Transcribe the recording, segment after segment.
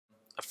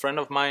friend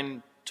of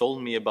mine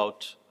told me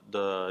about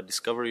the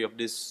discovery of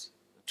this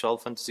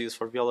 12 Fantasies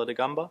for viola da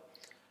gamba,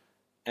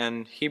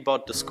 and he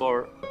bought the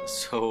score,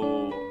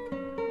 so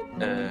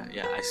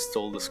yeah, I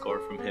stole the score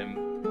from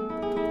him.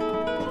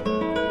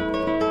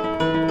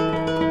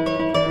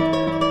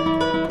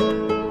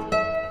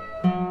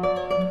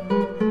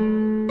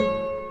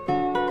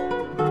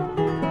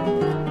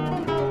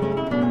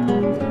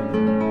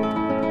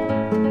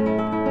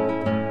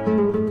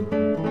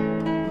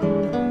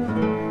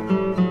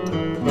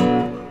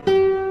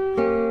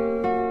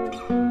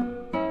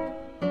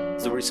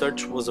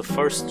 Research was the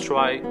first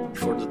try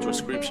for the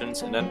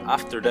transcriptions, and then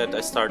after that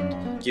I started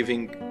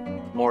giving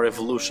more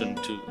evolution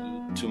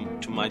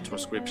to my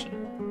transcription.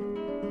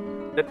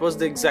 That was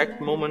the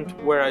exact moment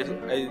where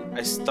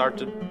I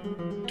started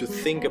to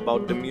think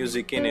about the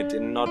music in it,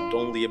 and not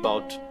only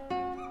about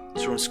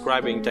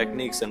transcribing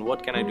techniques and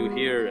what can I do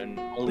here and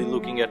only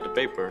looking at the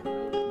paper.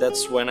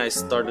 That's when I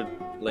started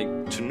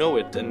like to know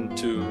it and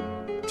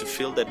to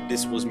feel that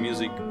this was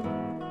music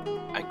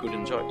I could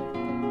enjoy.